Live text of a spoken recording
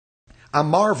I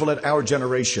marvel at our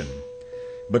generation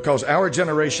because our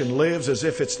generation lives as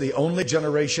if it's the only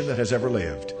generation that has ever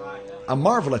lived. I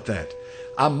marvel at that.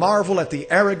 I marvel at the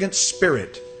arrogant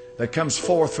spirit that comes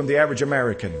forth from the average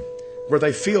American, where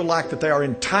they feel like that they are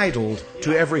entitled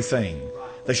to everything.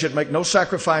 They should make no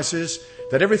sacrifices,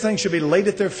 that everything should be laid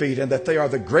at their feet, and that they are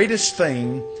the greatest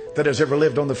thing that has ever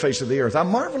lived on the face of the earth. I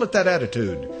marvel at that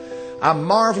attitude. I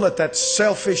marvel at that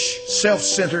selfish,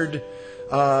 self-centered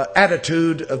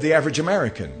attitude of the average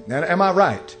American. Now, am I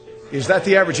right? Is that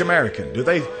the average American? Do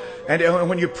they? And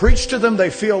when you preach to them, they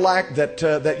feel like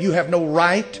that you have no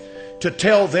right to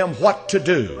tell them what to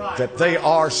do, that they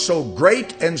are so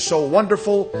great and so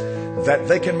wonderful that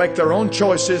they can make their own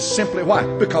choices simply. Why?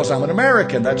 Because I'm an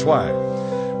American, that's why.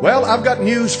 Well, I've got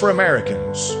news for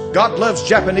Americans. God loves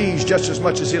Japanese just as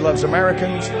much as He loves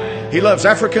Americans. He loves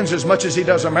Africans as much as He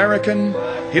does American.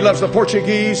 He loves the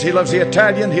Portuguese. He loves the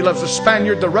Italian. He loves the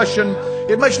Spaniard, the Russian.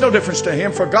 It makes no difference to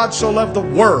Him, for God so loved the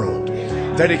world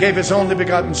that He gave His only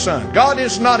begotten Son. God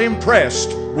is not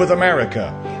impressed with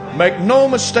America. Make no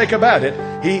mistake about it.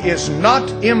 He is not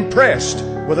impressed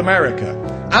with America.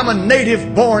 I'm a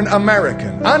native-born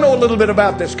American. I know a little bit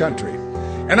about this country.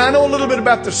 And I know a little bit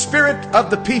about the spirit of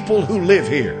the people who live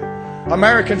here.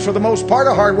 Americans, for the most part,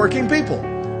 are hardworking people,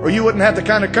 or you wouldn't have the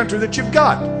kind of country that you've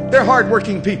got. They're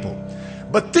hardworking people.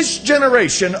 But this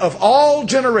generation of all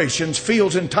generations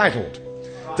feels entitled.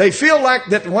 They feel like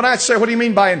that. When I say, what do you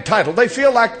mean by entitled? They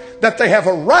feel like that they have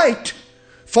a right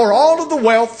for all of the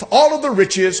wealth, all of the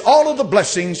riches, all of the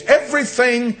blessings,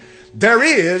 everything there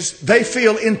is, they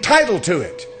feel entitled to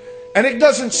it. And it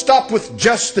doesn't stop with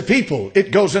just the people.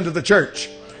 It goes into the church.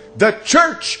 The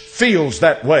church feels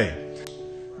that way.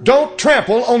 Don't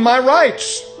trample on my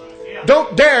rights.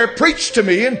 Don't dare preach to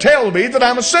me and tell me that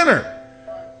I'm a sinner.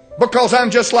 Because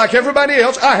I'm just like everybody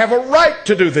else, I have a right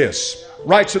to do this.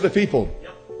 Rights of the people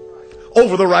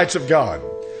over the rights of God.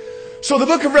 So the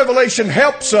book of Revelation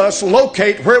helps us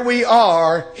locate where we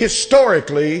are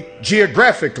historically,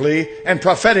 geographically, and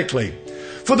prophetically.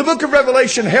 For the book of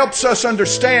Revelation helps us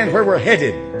understand where we're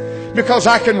headed. Because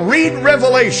I can read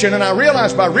Revelation, and I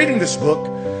realize by reading this book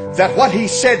that what He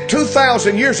said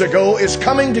 2,000 years ago is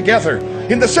coming together.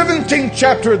 In the 17th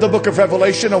chapter of the book of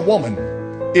Revelation, a woman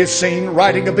is seen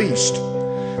riding a beast.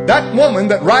 That woman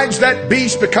that rides that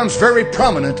beast becomes very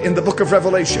prominent in the book of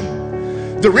Revelation.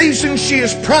 The reason she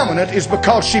is prominent is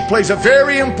because she plays a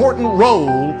very important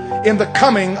role in the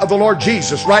coming of the Lord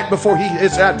Jesus right before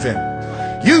His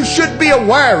advent. You should be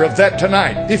aware of that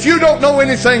tonight. If you don't know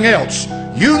anything else,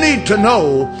 you need to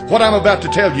know what I'm about to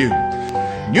tell you.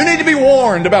 You need to be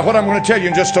warned about what I'm going to tell you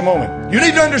in just a moment. You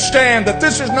need to understand that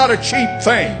this is not a cheap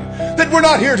thing. That we're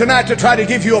not here tonight to try to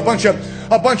give you a bunch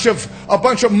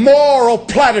of moral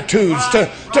platitudes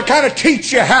to kind of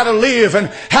teach you how to live and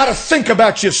how to think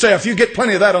about yourself. You get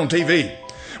plenty of that on TV.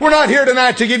 We're not here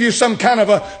tonight to give you some kind of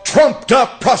a trumped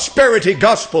up prosperity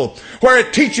gospel where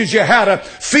it teaches you how to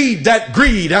feed that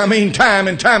greed. Time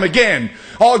and time again.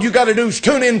 All you got to do is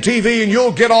tune in TV and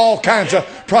you'll get all kinds of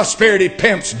prosperity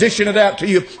pimps dishing it out to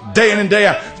you day in and day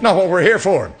out. It's not what we're here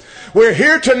for. We're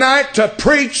here tonight to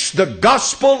preach the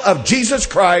gospel of Jesus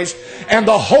Christ and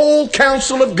the whole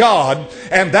counsel of God,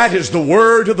 and that is the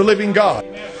word of the living God.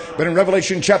 But in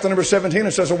Revelation chapter number 17,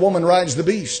 it says a woman rides the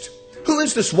beast. Who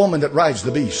is this woman that rides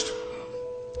the beast?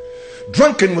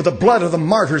 Drunken with the blood of the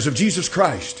martyrs of Jesus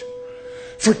Christ.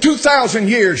 For 2,000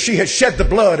 years she has shed the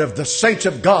blood of the saints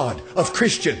of God, of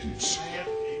Christians.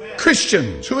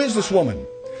 Christians. Who is this woman?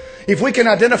 If we can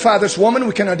identify this woman,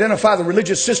 we can identify the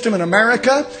religious system in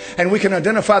America, and we can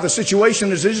identify the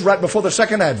situation as it is right before the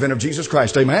second advent of Jesus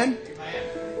Christ. Amen?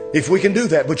 If we can do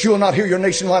that. But you will not hear your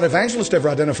nationwide evangelist ever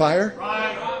identify her.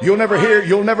 You'll never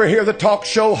hear the talk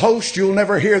show host. You'll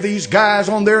never hear these guys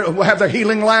on there who have their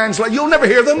healing lines. You'll never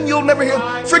hear them. You'll never hear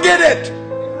them. Forget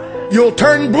it. You'll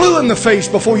turn blue in the face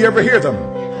before you ever hear them.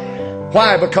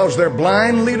 Why? Because they're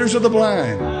blind leaders of the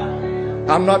blind.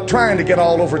 I'm not trying to get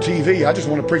all over TV. I just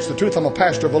want to preach the truth. I'm a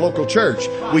pastor of a local church.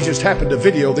 We just happen to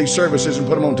video these services and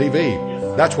put them on TV.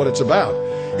 That's what it's about.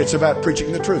 It's about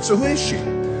preaching the truth. So who is she?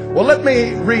 Well, let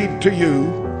me read to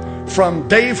you from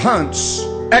Dave Hunt's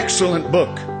excellent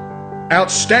book,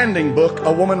 outstanding book,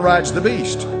 A Woman Rides the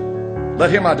Beast.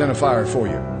 Let him identify her for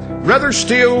you. Rather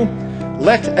still,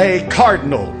 let a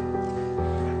cardinal.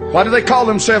 Why do they call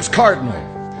themselves cardinal?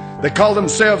 They call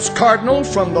themselves cardinal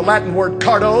from the Latin word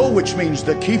cardo, which means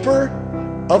the keeper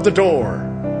of the door,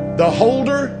 the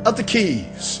holder of the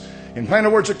keys. In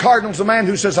plain words, a cardinal is the man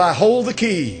who says, I hold the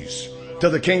keys to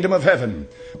the kingdom of heaven.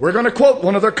 We're going to quote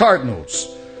one of their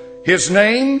cardinals. His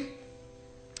name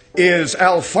is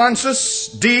Alphonsus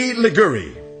de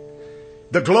Liguri.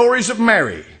 The Glories of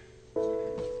Mary.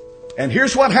 And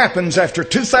here's what happens after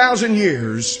 2,000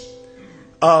 years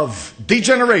of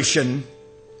degeneration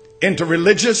into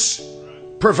religious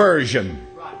perversion.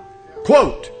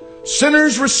 Quote,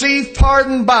 sinners receive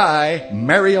pardon by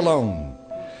Mary alone.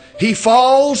 He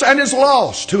falls and is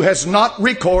lost who has not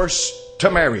recourse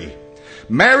to Mary.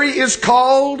 Mary is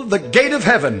called the gate of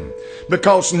heaven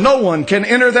because no one can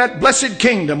enter that blessed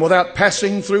kingdom without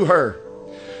passing through her.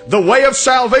 The way of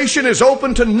salvation is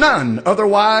open to none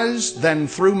otherwise than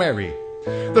through Mary.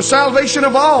 The salvation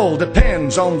of all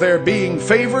depends on their being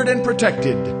favored and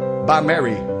protected by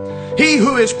Mary. He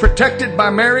who is protected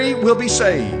by Mary will be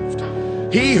saved.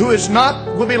 He who is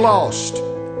not will be lost.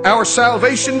 Our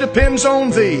salvation depends on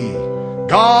thee.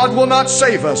 God will not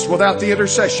save us without the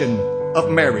intercession of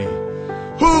Mary.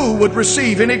 Who would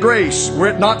receive any grace were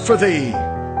it not for thee,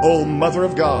 O Mother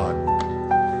of God?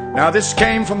 Now this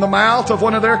came from the mouth of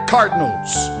one of their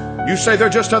cardinals. You say they're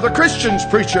just other Christians,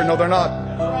 preacher. No, they're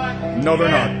not. No, they're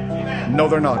not. No,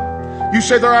 they're not. You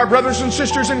say they're our brothers and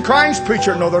sisters in Christ,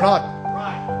 preacher. No, they're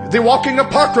not. The walking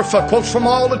apocrypha quotes from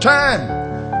all the time.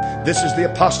 This is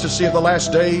the apostasy of the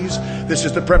last days. This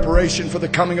is the preparation for the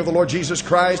coming of the Lord Jesus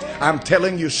Christ. I'm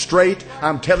telling you straight.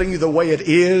 I'm telling you the way it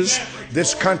is.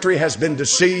 This country has been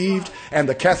deceived, and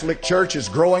the Catholic Church is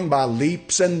growing by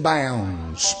leaps and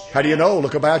bounds. How do you know?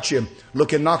 Look about you.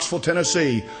 Look in Knoxville,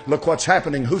 Tennessee. Look what's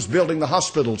happening. Who's building the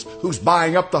hospitals? Who's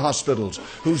buying up the hospitals?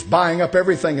 Who's buying up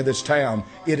everything in this town?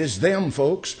 It is them,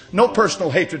 folks. No personal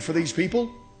hatred for these people.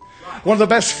 One of the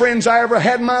best friends I ever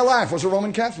had in my life was a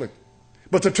Roman Catholic.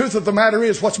 But the truth of the matter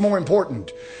is, what's more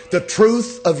important? The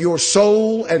truth of your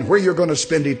soul and where you're going to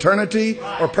spend eternity,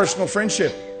 or personal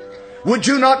friendship? Would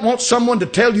you not want someone to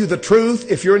tell you the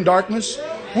truth if you're in darkness?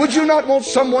 Would you not want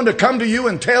someone to come to you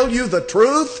and tell you the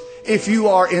truth if you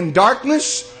are in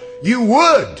darkness? You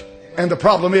would. And the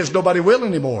problem is nobody will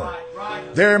anymore.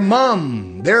 They're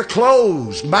mum, they're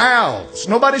closed, mouths.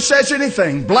 Nobody says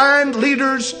anything. Blind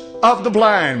leaders of the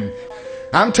blind.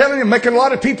 I'm telling you, making a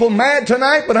lot of people mad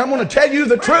tonight, but I'm going to tell you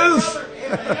the truth.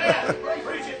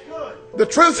 The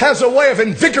truth has a way of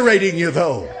invigorating you,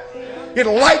 though. It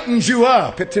lightens you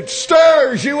up. It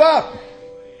stirs you up.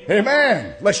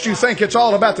 Amen. Lest you think it's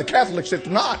all about the Catholics. It's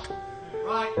not.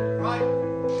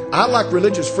 I like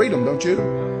religious freedom, don't you?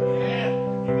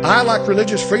 I like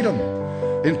religious freedom.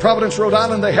 In Providence, Rhode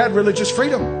Island, they had religious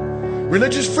freedom.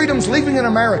 Religious freedom's leaving in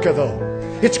America, though.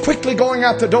 It's quickly going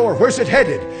out the door. Where's it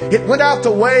headed? It went out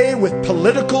the way with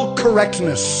political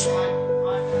correctness.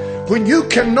 When you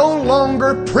can no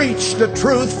longer preach the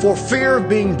truth for fear of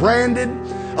being branded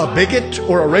a bigot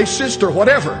or a racist or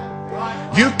whatever.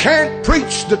 You can't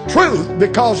preach the truth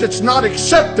because it's not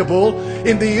acceptable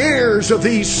in the ears of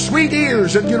these sweet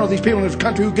ears. And you know, these people in this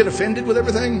country who get offended with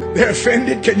everything. They're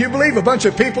offended. Can you believe a bunch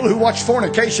of people who watch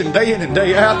fornication day in and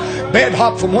day out, bed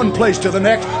hop from one place to the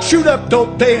next, shoot up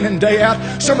dope day in and day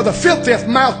out? Some of the filthiest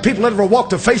mouth people that ever walked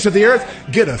the face of the earth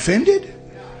get offended.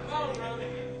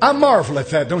 I marvel at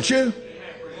that, don't you?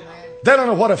 They don't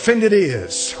know what offended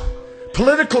is.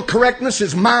 Political correctness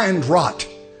is mind rot.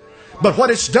 But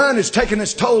what it's done is taken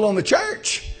its toll on the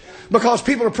church. Because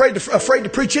people are afraid to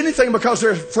preach anything because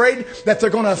they're afraid that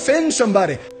they're going to offend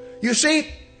somebody. You see,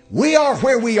 we are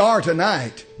where we are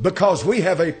tonight because we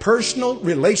have a personal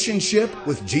relationship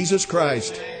with Jesus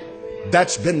Christ.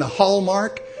 That's been the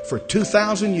hallmark for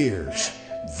 2,000 years.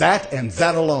 That and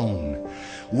that alone.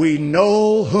 We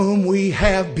know whom we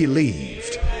have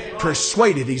believed.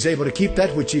 Persuaded he's able to keep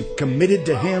that which he committed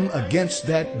to him against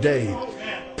that day.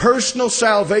 Personal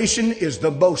salvation is the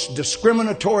most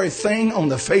discriminatory thing on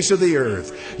the face of the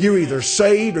earth. You're either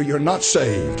saved or you're not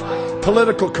saved.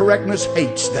 Political correctness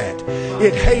hates that.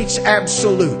 It hates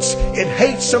absolutes. It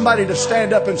hates somebody to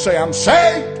stand up and say, I'm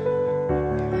saved.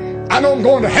 I know I'm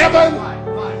going to heaven.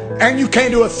 And you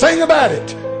can't do a thing about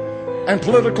it. And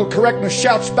political correctness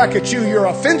shouts back at you, you're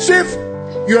offensive,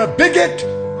 you're a bigot,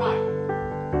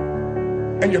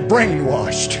 and you're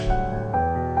brainwashed.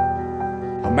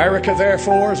 America,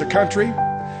 therefore, is a country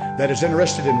that is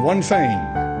interested in one thing,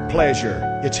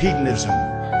 pleasure. It's hedonism.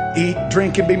 Eat,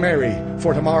 drink, and be merry,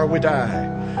 for tomorrow we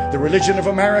die. The religion of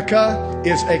America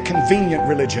is a convenient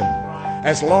religion.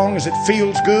 As long as it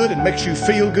feels good and makes you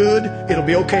feel good, it'll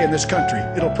be okay in this country.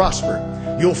 It'll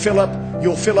prosper. You'll fill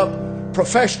up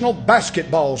professional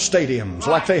basketball stadiums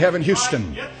like they have in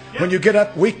Houston. When you get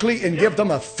up weekly and give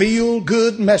them a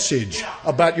feel-good message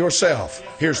about yourself.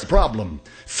 Here's the problem.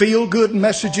 Feel-good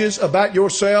messages about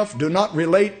yourself do not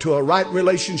relate to a right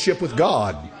relationship with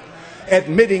God.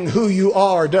 Admitting who you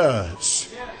are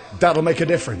does. That'll make a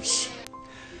difference.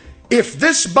 If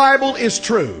this Bible is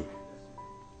true,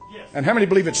 and how many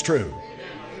believe it's true?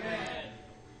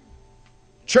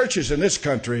 Churches in this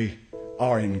country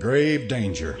are in grave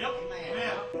danger.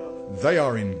 They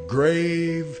are in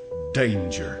grave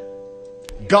danger.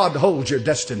 God holds your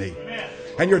destiny.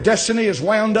 And your destiny is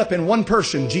wound up in one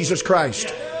person, Jesus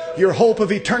Christ. Your hope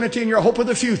of eternity and your hope of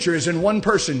the future is in one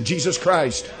person, Jesus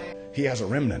Christ. He has a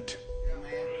remnant.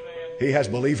 He has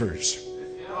believers.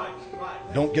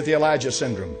 Don't get the Elijah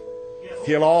syndrome.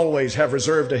 He'll always have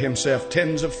reserved to himself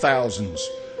tens of thousands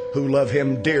who love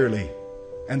him dearly.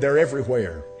 And they're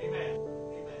everywhere.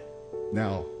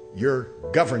 Now, your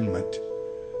government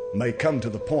may come to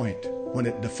the point when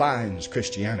it defines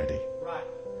Christianity.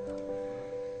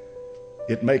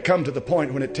 It may come to the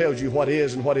point when it tells you what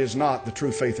is and what is not the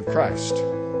true faith of Christ.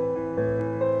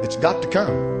 It's got to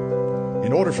come.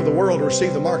 In order for the world to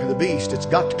receive the mark of the beast, it's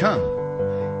got to come.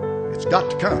 It's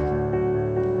got to come.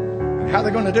 And how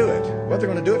they're going to do it? Well, they're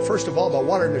going to do it, first of all, by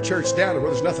watering the church down to where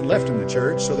there's nothing left in the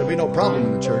church, so there'll be no problem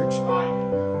in the church.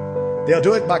 They'll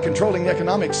do it by controlling the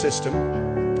economic system.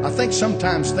 I think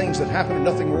sometimes things that happen are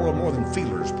nothing more than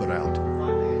feelers put out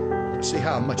to see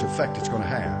how much effect it's going to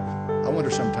have. I wonder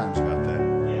sometimes about that.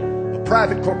 A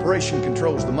private corporation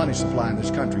controls the money supply in this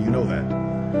country. You know that.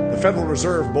 The Federal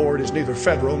Reserve Board is neither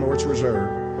federal nor it's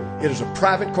reserve. It is a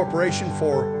private corporation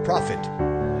for profit.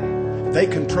 They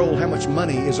control how much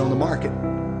money is on the market.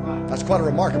 That's quite a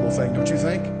remarkable thing, don't you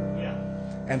think?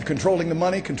 And controlling the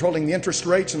money, controlling the interest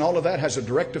rates and all of that has a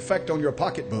direct effect on your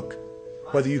pocketbook,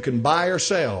 whether you can buy or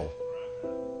sell,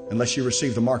 unless you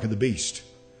receive the mark of the beast.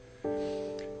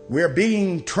 We're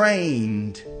being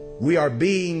trained. We are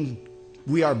being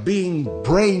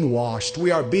brainwashed.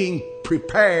 We are being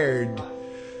prepared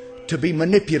to be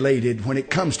manipulated when it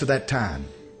comes to that time.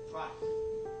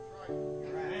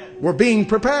 We're being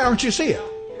prepared. Don't you see it?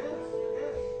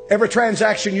 Every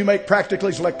transaction you make practically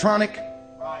is electronic.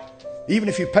 Even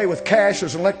if you pay with cash,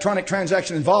 there's an electronic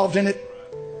transaction involved in it.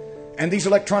 And these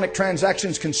electronic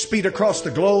transactions can speed across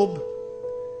the globe.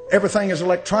 Everything is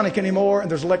electronic anymore, and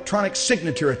there's electronic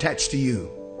signature attached to you.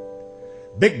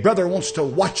 Big Brother wants to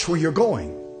watch where you're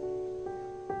going.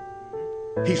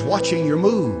 He's watching your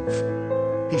move.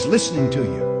 He's listening to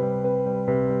you.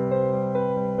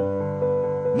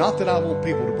 Not that I want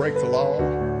people to break the law.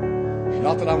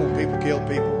 Not that I want people to kill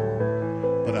people.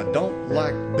 But I don't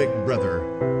like Big Brother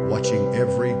watching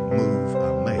every move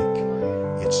I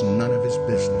make. It's none of his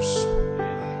business.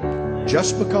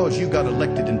 Just because you got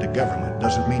elected into government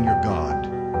doesn't mean you're God.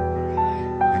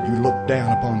 And you look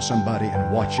down upon somebody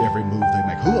and watch every move they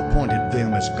make. Who appointed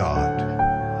them as God?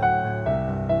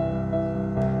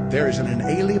 There is an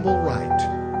inalienable right,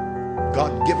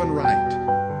 God-given right,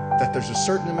 that there's a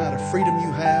certain amount of freedom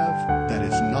you have that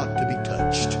is not to be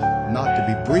touched, not to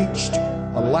be breached,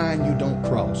 a line you don't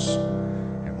cross.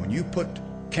 And when you put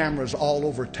cameras all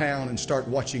over town and start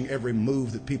watching every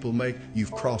move that people make,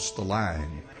 you've crossed the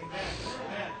line.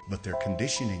 But they're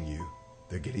conditioning you.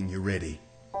 They're getting you ready.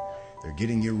 They're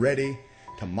getting you ready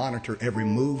to monitor every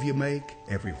move you make,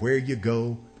 everywhere you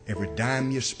go, every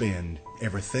dime you spend,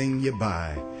 everything you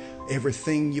buy,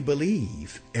 everything you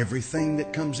believe, everything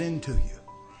that comes into you.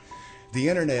 The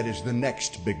internet is the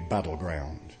next big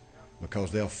battleground,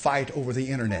 because they'll fight over the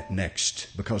internet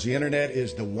next, because the internet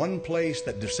is the one place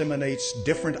that disseminates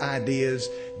different ideas,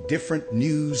 different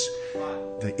news.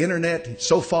 The internet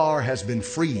so far has been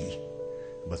free,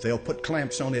 but they'll put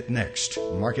clamps on it next.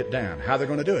 Mark it down. How they're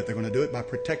going to do it? They're going to do it by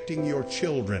protecting your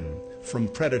children from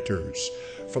predators,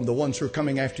 from the ones who are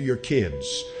coming after your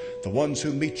kids, the ones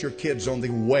who meet your kids on the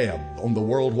web, on the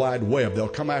World Wide Web. They'll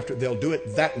come after, they'll do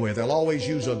it that way. They'll always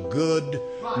use a good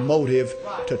motive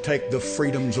to take the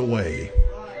freedoms away.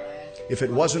 If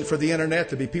it wasn't for the internet,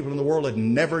 there'd be people in the world that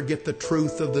never get the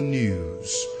truth of the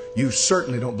news. You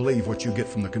certainly don't believe what you get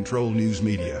from the controlled news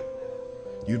media.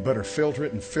 You'd better filter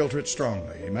it and filter it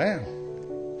strongly. Amen.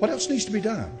 What else needs to be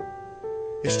done?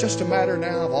 It's just a matter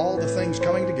now of all the things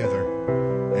coming together,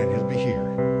 and he'll be here.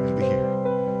 He'll be here.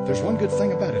 There's one good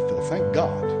thing about it, though. Thank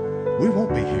God. We won't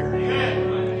be here. Amen.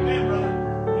 Amen, brother.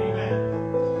 Amen.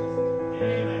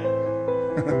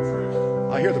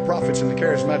 Amen. I hear the prophets in the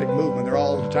charismatic movement. They're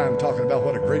all the time talking about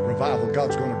what a great revival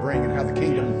God's going to bring and how the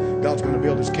kingdom, God's going to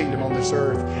build his kingdom on this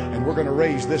earth. And we're going to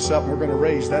raise this up, and we're going to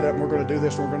raise that up, and we're going to do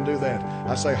this, and we're going to do that.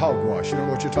 I say hogwash. You don't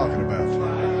know what you're talking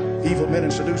about. Evil men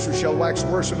and seducers shall wax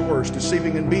worse and worse,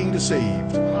 deceiving and being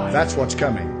deceived. That's what's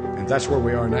coming. And that's where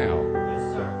we are now.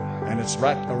 And it's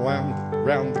right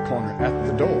around the corner at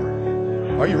the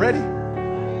door. Are you ready?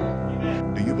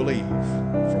 Do you believe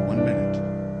for 1 minute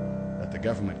that the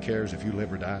government cares if you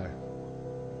live or die?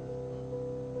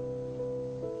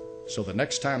 So the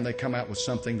next time they come out with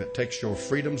something that takes your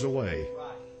freedoms away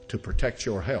to protect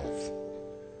your health,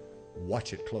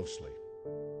 watch it closely.